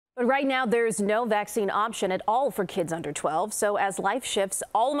But right now, there's no vaccine option at all for kids under 12. So as life shifts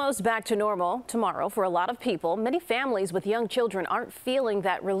almost back to normal tomorrow for a lot of people, many families with young children aren't feeling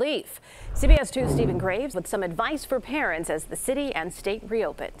that relief. CBS 2's Stephen Graves with some advice for parents as the city and state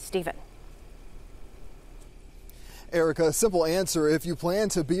reopen. Stephen. Erica, a simple answer: if you plan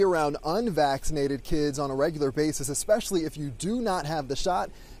to be around unvaccinated kids on a regular basis, especially if you do not have the shot,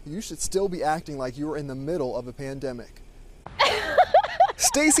 you should still be acting like you are in the middle of a pandemic.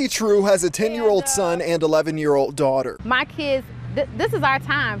 Stacy True has a 10-year-old son and 11-year-old daughter. My kids, this is our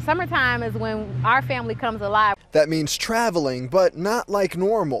time. Summertime is when our family comes alive. That means traveling, but not like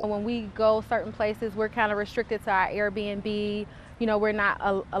normal. When we go certain places, we're kind of restricted to our Airbnb. You know, we're not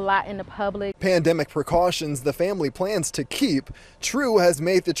a lot in the public. Pandemic precautions the family plans to keep. True has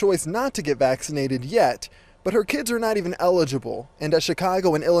made the choice not to get vaccinated yet, but her kids are not even eligible. And as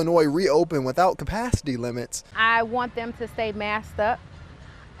Chicago and Illinois reopen without capacity limits, I want them to stay masked up.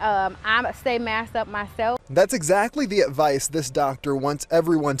 I stay masked up myself. That's exactly the advice this doctor wants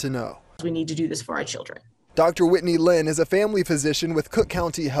everyone to know. We need to do this for our children. Dr. Whitney Lynn is a family physician with Cook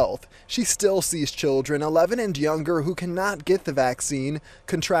County Health. She still sees children 11 and younger who cannot get the vaccine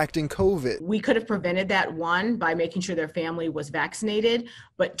contracting COVID. We could have prevented that, one, by making sure their family was vaccinated,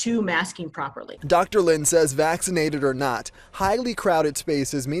 but two, masking properly. Dr. Lynn says vaccinated or not, highly crowded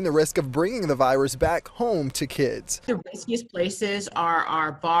spaces mean the risk of bringing the virus back home to kids. The riskiest places are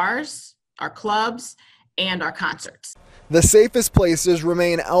our bars, our clubs, and our concerts. The safest places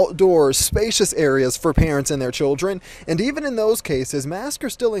remain outdoors, spacious areas for parents and their children, and even in those cases, masks are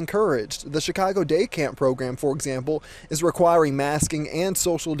still encouraged. The Chicago Day Camp program, for example, is requiring masking and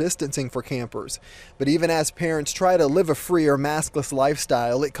social distancing for campers. But even as parents try to live a freer, maskless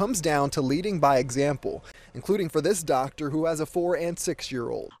lifestyle, it comes down to leading by example, including for this doctor who has a 4- and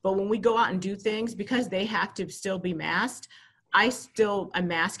 6-year-old. But when we go out and do things, because they have to still be masked, I still am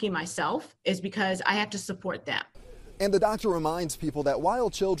masking myself, is because I have to support them. And the doctor reminds people that while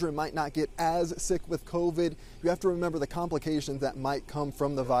children might not get as sick with COVID, you have to remember the complications that might come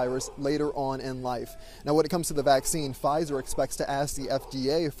from the virus later on in life. Now, when it comes to the vaccine, Pfizer expects to ask the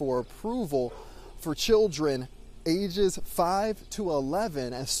FDA for approval for children ages 5 to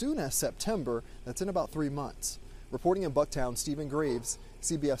 11 as soon as September. That's in about 3 months. Reporting in Bucktown, Stephen Graves,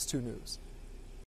 CBS 2 News.